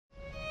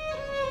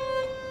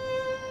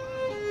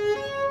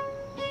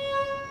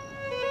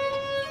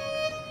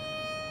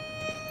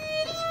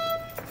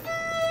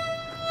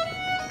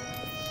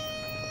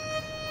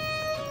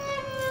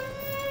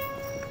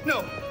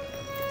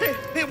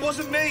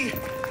wasn't me.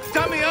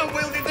 Damian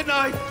wielded the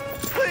knife.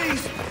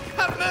 Please,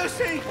 have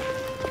mercy.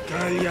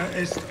 Talia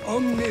est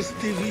omnis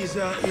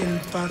divisa in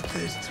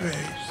partes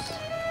tres.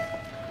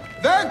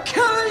 They're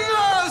killing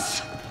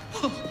us!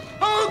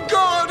 Oh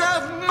God,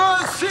 have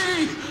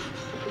mercy!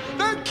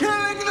 They're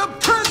killing the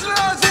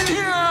prisoners in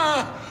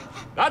here!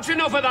 That's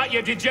enough of that,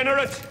 you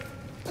degenerate!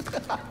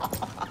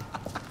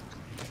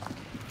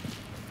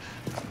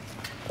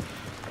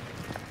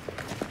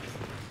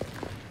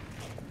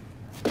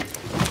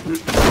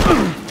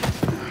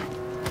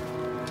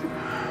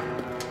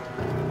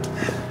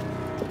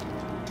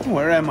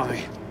 Where am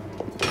I?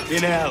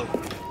 In hell.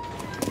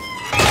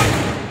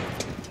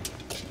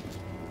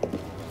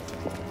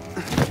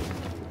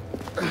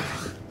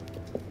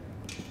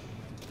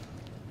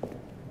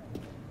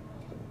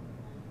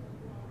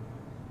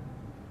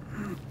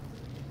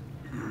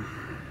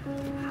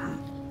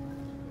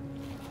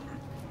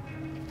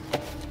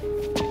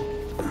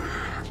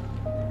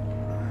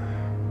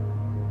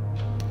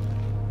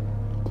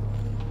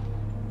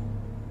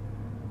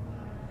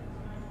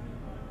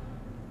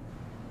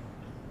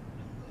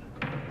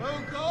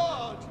 Oh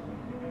God!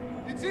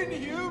 It's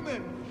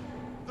inhuman!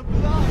 The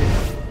blood!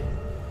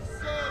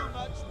 So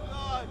much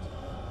blood!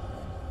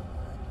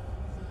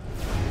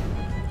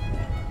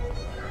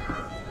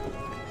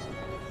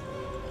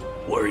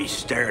 What are you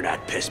staring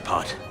at,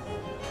 pisspot?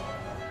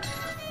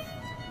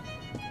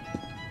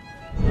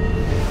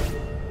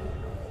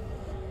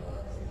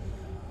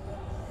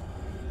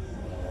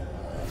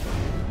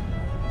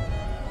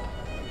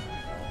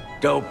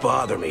 Don't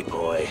bother me,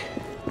 boy.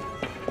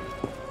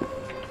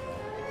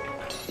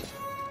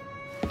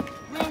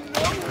 Will no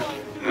one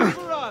do it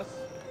for us?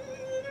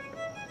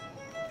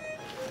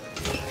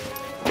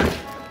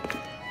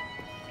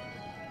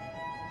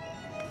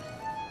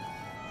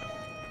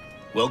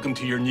 Welcome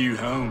to your new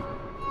home.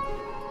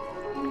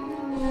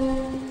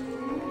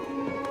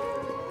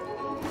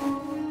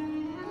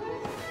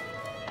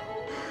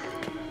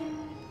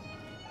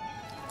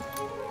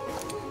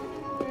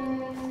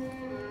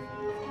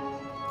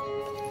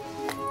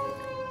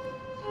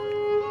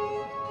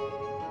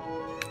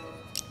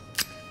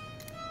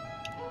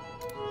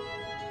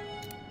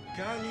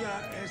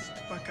 Talia est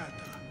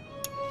pacata.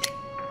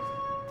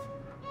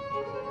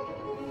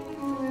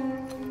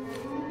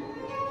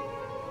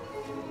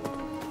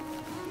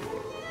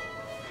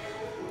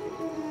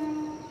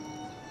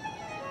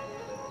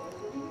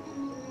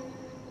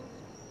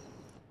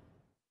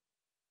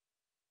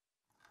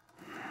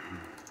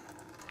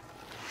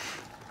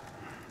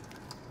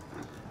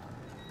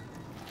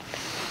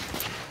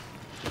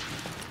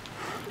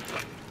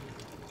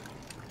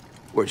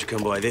 Where'd you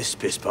come by this,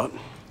 pisspot?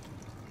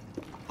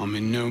 I'm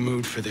in no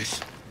mood for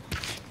this.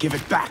 Give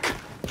it back!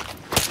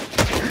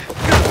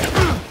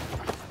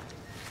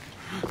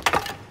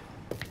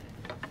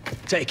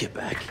 Take it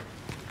back.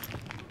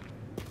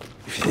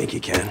 If you think you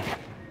can.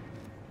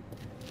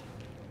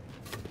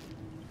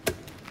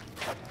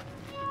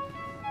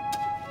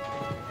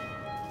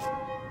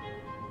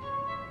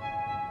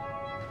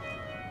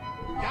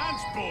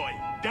 Dance, boy!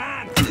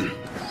 Dance!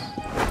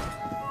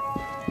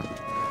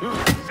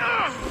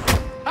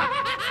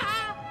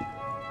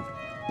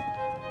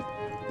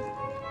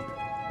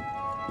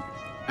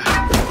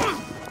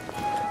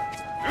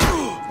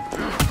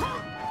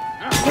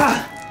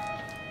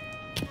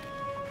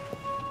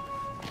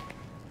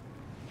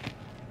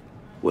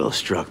 Well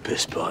struck,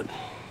 pisspot.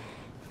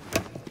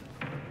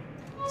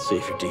 See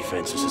if your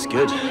defense is as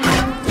good.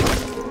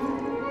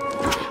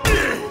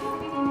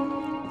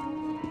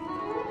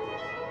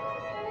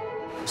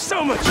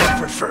 So much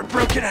effort for a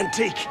broken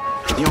antique.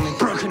 The only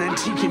broken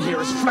antique in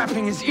here is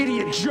flapping his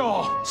idiot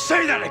jaw.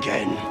 Say that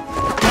again.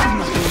 I've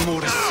nothing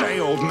more to say,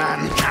 old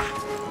man.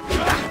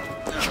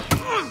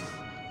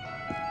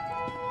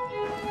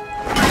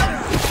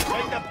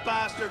 Take the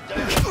bastard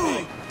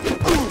down!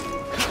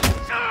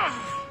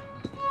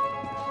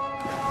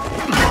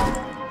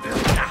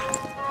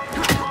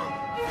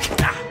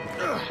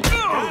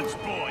 Dance,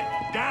 boy!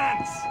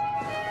 Dance!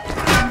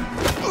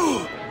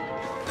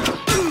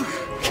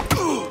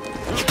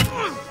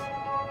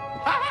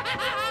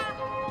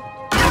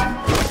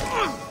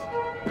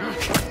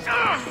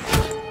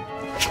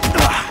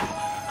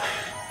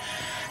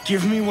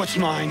 Give me what's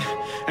mine,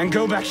 and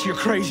go back to your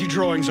crazy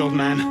drawings, old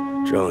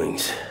man.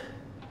 Drawings.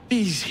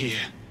 These here.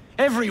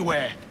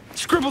 Everywhere.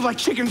 Scribbled like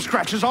chicken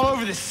scratches all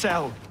over this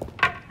cell.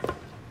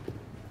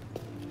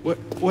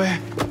 Where?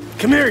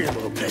 Come here, you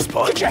little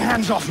pisspot. Get your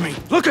hands off me!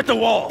 Look at the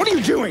wall! What are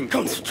you doing?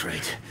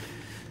 Concentrate.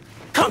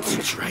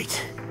 Concentrate.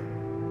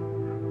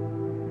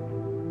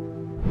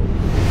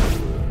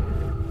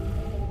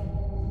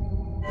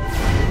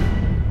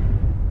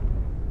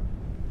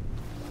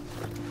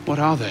 What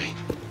are they?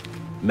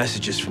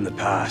 Messages from the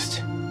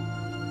past.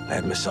 I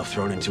had myself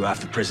thrown into half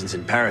the prisons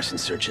in Paris in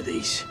search of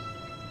these.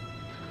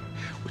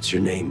 What's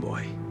your name,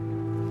 boy?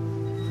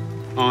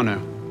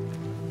 Arno.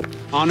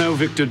 Arno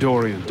Victor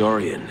Dorian.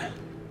 Dorian.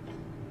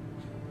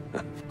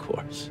 Of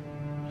course.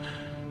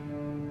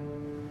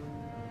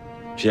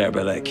 Pierre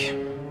Belec.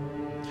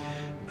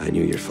 I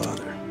knew your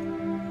father.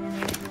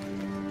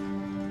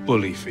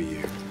 bully for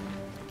you.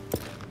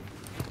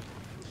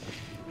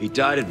 He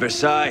died at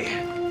Versailles.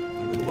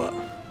 In what?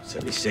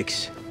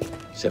 76?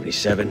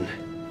 77?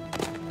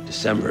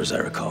 December, as I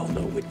recall,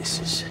 no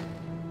witnesses.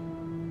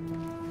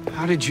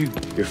 How did you...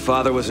 Your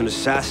father was an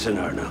assassin,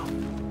 Arno.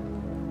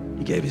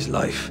 He gave his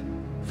life,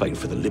 fighting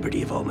for the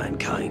liberty of all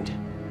mankind.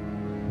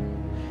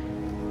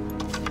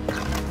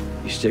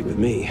 You stick with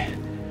me,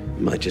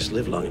 you might just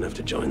live long enough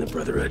to join the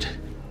Brotherhood.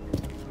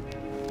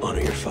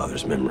 Honor your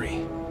father's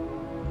memory.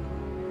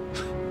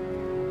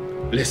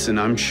 Listen,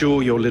 I'm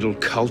sure your little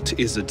cult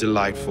is a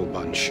delightful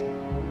bunch,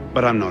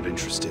 but I'm not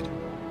interested.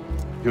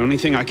 The only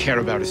thing I care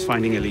about is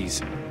finding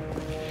Elise.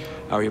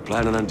 How are you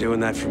planning on doing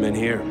that from in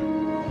here?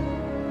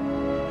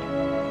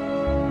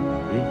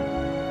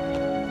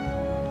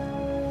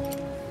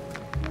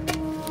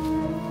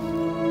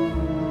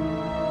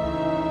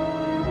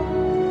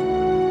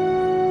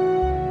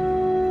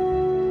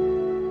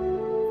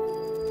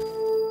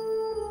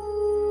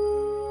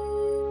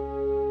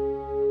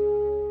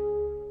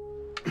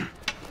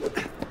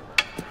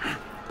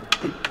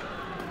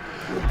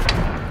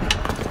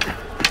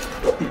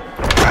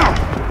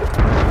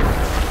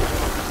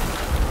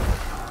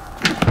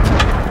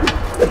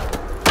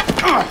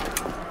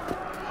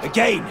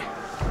 Again!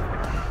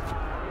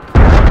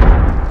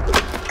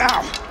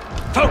 Ow!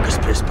 Focus,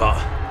 Pisspaw!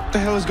 What the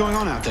hell is going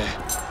on out there?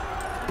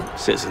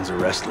 Citizens are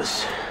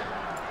restless.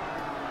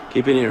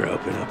 Keep an ear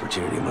open.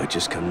 Opportunity might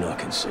just come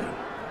knocking soon.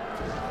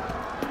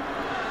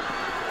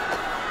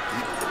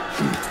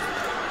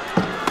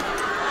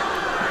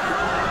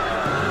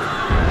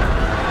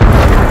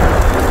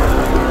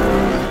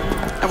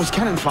 That was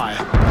cannon fire.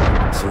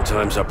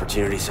 Sometimes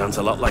opportunity sounds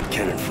a lot like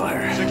cannon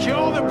fire.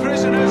 Secure the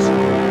prisoners!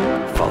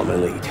 Follow my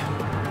lead.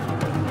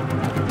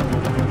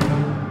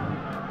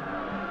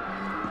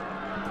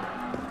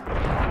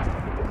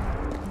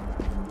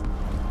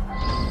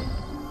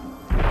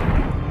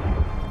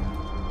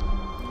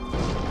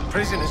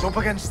 Prisoners up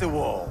against the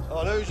wall.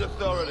 On whose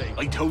authority?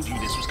 I told you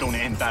this was going to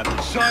end badly.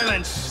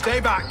 Silence! Stay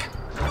back!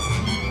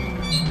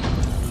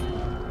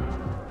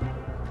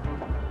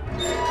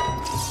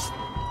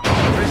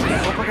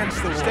 Prisoners up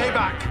against the wall. Stay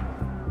back!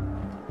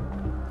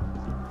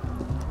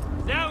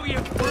 Now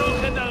you've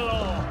broken the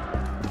law!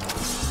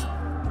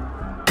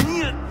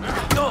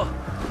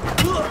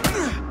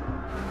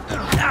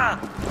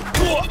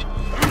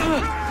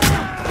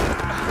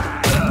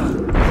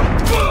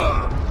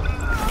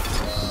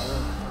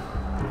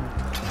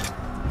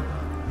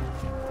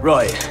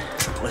 Right,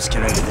 let's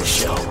get out of this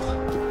shell.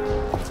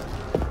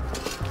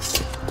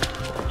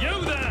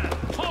 You there!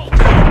 Halt!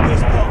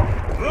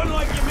 Run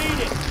like you mean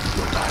it!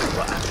 No matter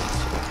what happens,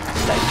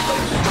 stay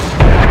close.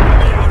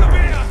 Get out of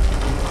here!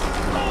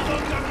 Hold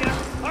on, W!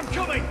 I'm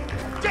coming!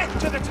 Death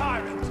to the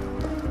tyrant!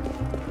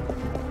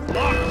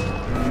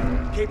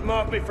 Locked! Keep them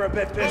off me for a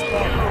bit,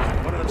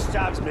 Pisspaw. One of them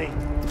stabs me,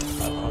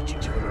 I'll haunt you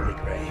to an early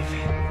grave.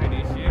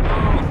 Finish him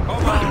off!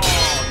 Come on!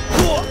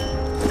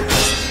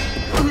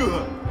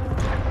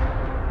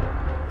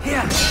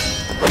 Here! You're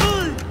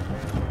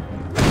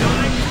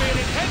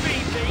feeling heavy,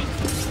 Pete!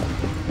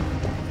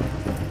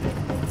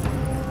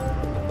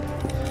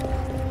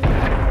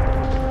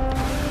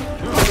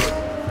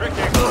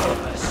 Tricky!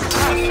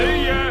 I see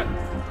ya!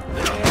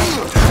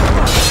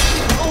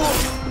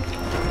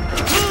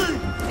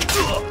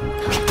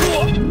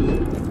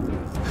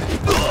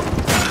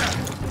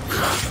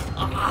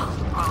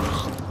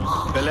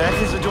 Belek,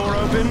 is the door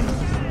open?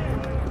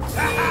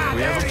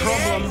 We have a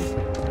problem.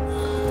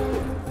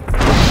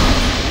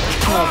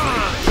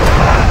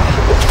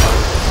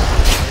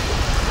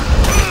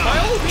 By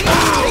all means,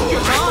 take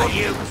your time!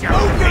 Move your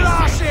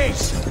asses!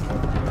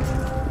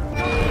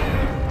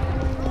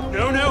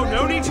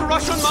 No need to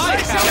rush on my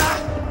account!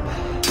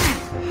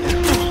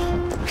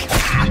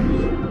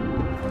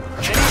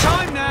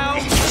 Anytime now!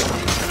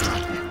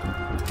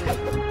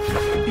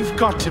 You've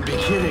got to be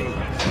kidding.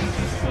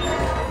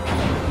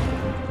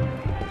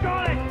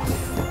 Got it!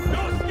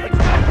 No stick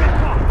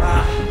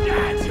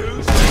That's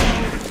who's...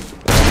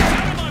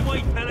 Out of my way,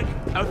 Panic!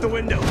 Out the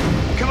window.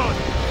 Come on.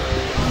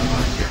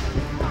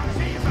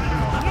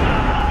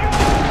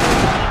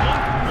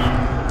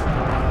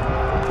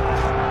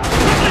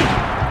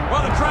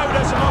 While the crowd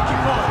has him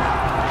occupied.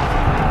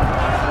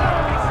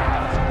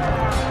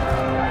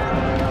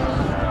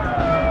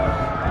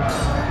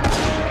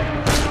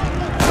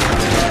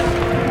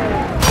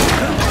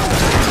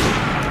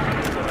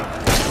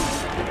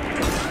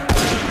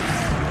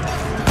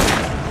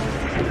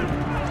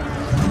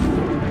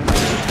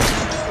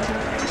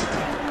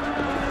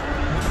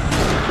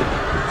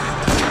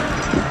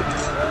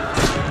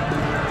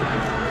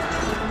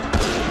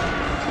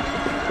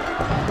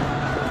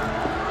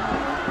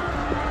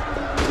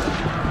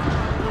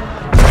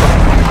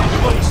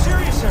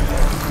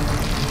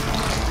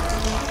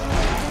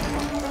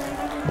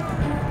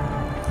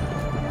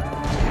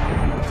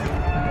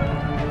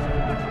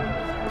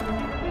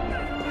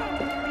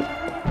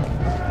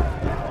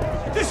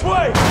 This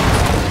way!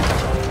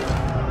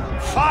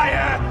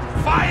 Fire!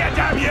 Fire,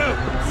 damn you!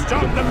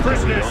 Stop the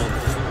prisoners!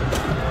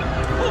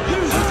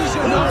 Use the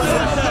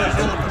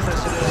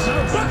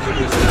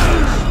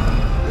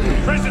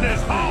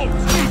Prisoners, halt!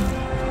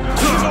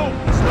 No,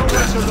 there's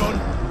nowhere to run.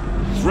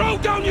 Throw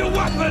down your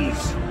weapons!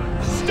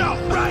 Stop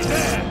right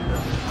there!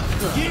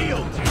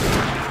 Yield!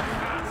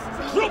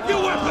 Drop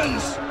your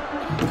weapons!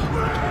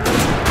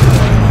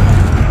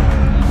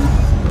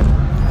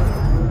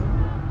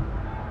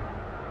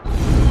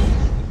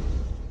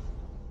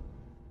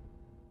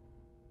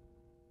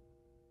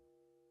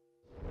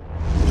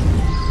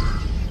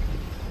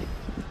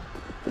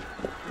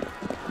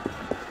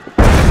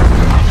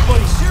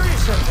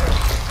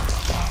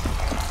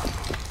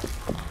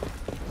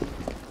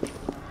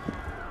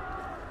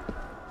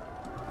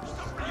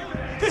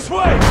 This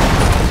way!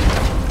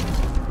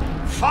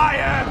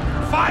 Fire!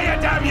 Fire,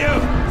 damn you!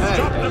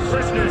 Stop the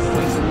prisoners!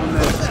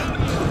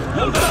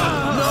 No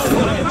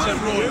way to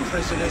run,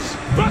 prisoners!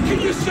 Back in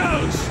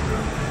yourselves!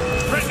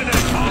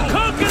 Prisoners, hold!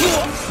 Can't get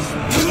off!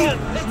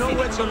 There's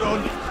nowhere to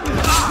run!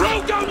 Throw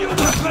down your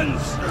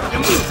weapons!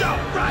 Stop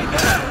right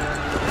there!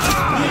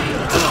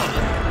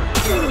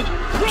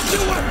 Drop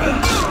your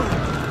weapons!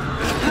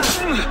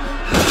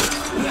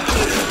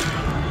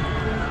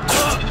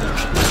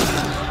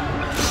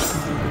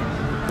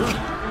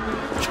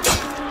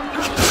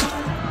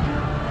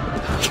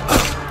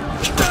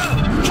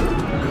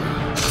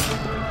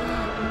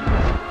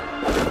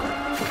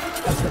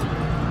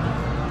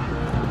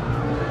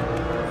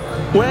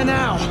 Where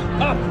now?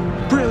 Up!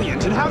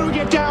 Brilliant, and how do we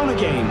get down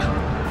again?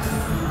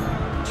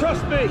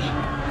 Trust me!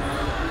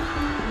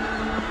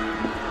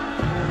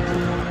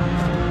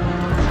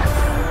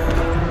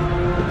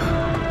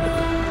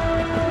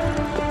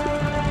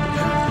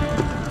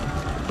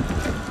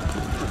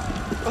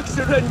 I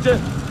surrender!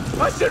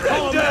 I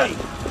surrender!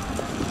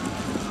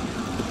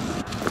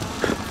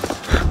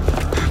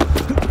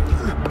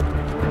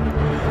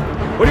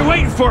 What are you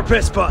waiting for,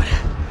 pisspot?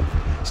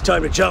 It's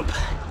time to jump.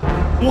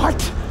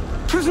 What?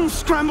 Prison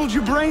scrambled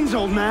your brains,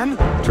 old man.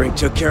 Drink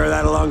took care of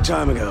that a long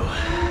time ago.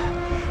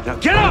 Now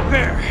get up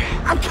here!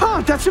 I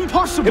can't, that's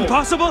impossible.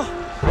 Impossible?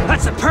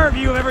 That's the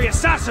purview of every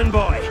assassin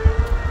boy.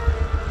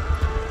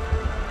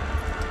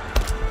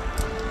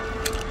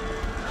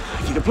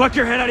 If you can pluck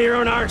your head out of your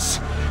own arse,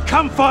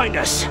 come find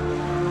us.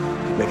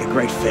 You'd make a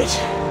great fit.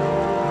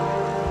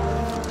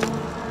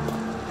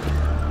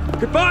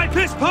 Goodbye,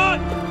 pisspot!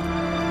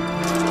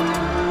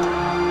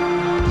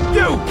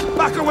 You!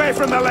 Back away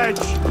from the ledge!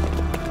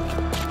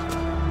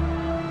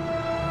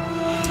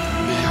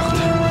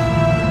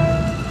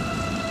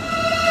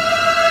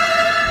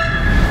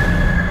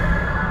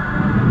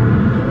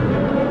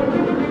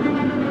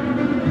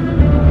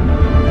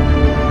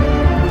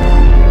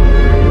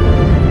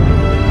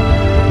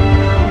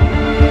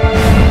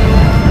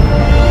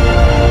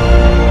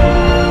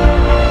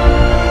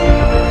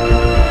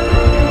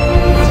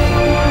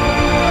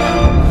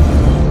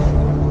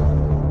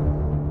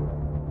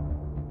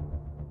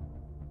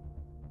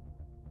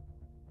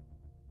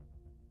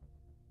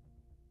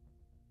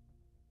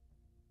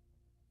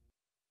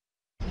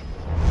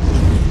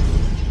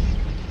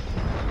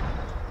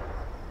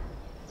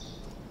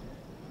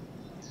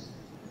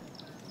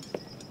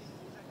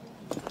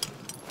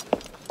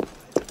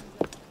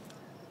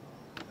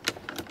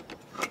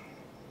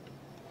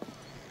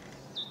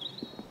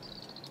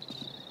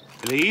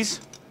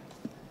 Please?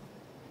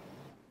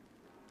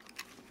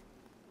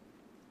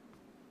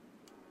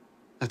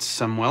 That's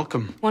some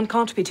welcome. One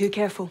can't be too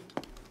careful.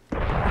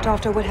 Not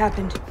after what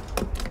happened.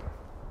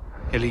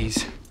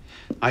 Elise,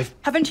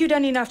 Haven't you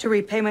done enough to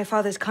repay my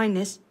father's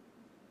kindness?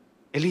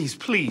 Elise,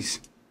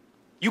 please.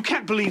 You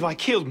can't believe I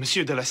killed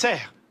Monsieur de la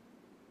Serre.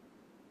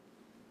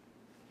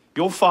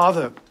 Your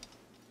father...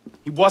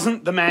 He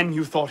wasn't the man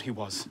you thought he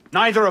was.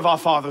 Neither of our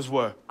fathers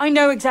were. I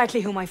know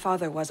exactly who my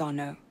father was,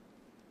 Arno.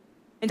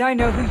 And I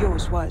know who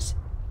yours was.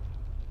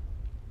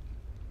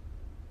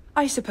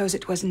 I suppose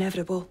it was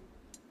inevitable.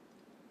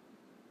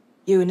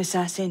 You an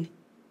assassin.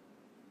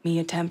 Me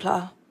a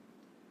Templar.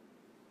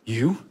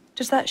 You?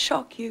 Does that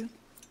shock you?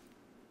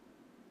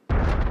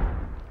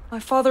 My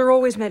father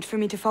always meant for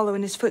me to follow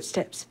in his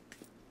footsteps.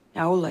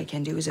 Now all I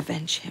can do is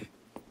avenge him.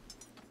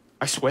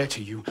 I swear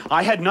to you,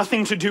 I had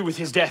nothing to do with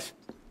his death.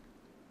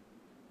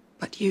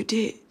 But you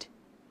did.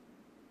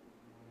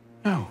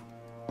 No.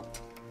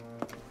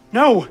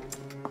 No!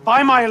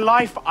 By my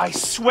life, I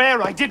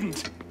swear I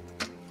didn't.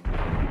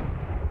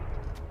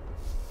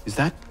 Is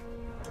that?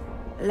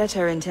 A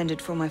letter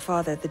intended for my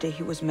father the day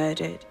he was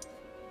murdered.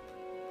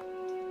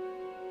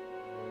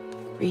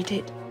 Read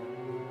it.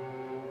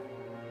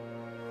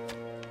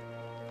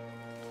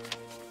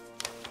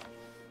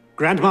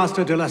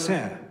 Grandmaster de la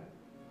Serre,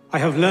 I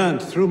have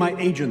learned through my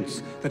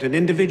agents that an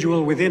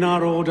individual within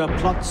our order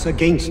plots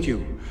against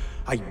you.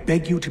 I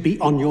beg you to be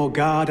on your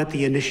guard at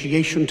the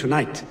initiation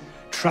tonight.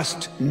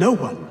 Trust no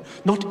one,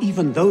 not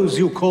even those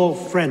you call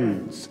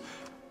friends.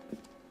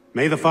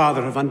 May the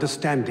Father of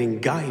Understanding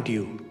guide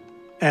you.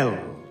 L.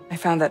 I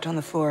found that on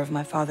the floor of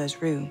my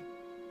father's room.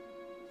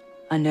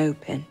 A no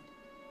pin.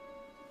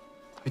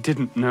 I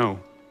didn't know.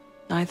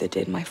 Neither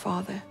did my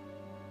father.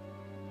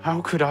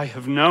 How could I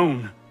have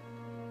known?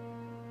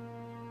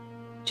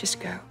 Just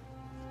go.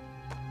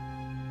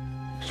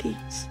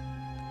 Please.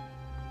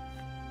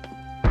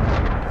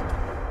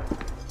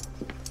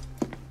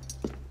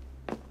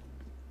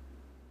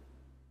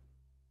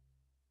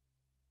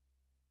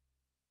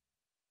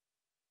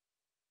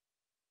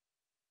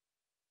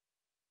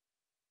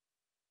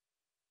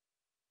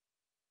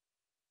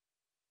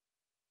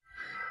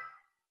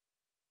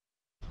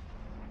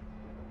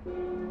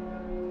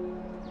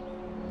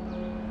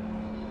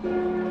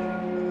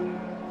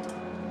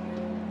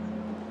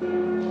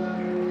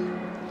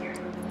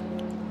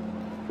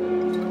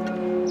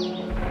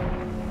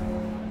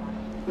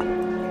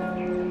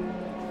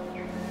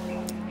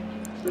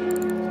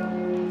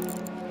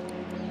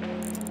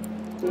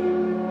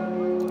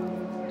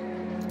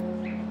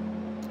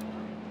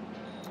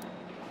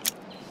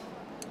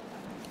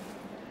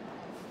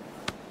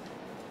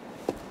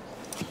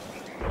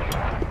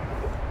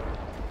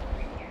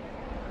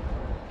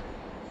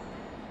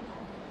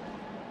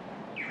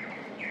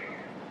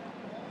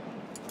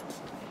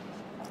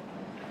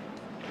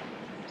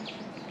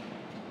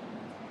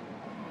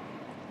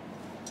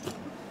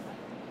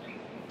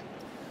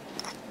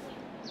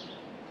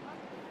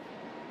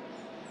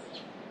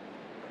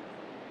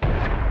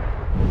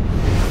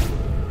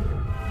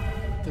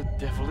 The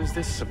devil is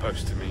this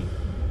supposed to mean?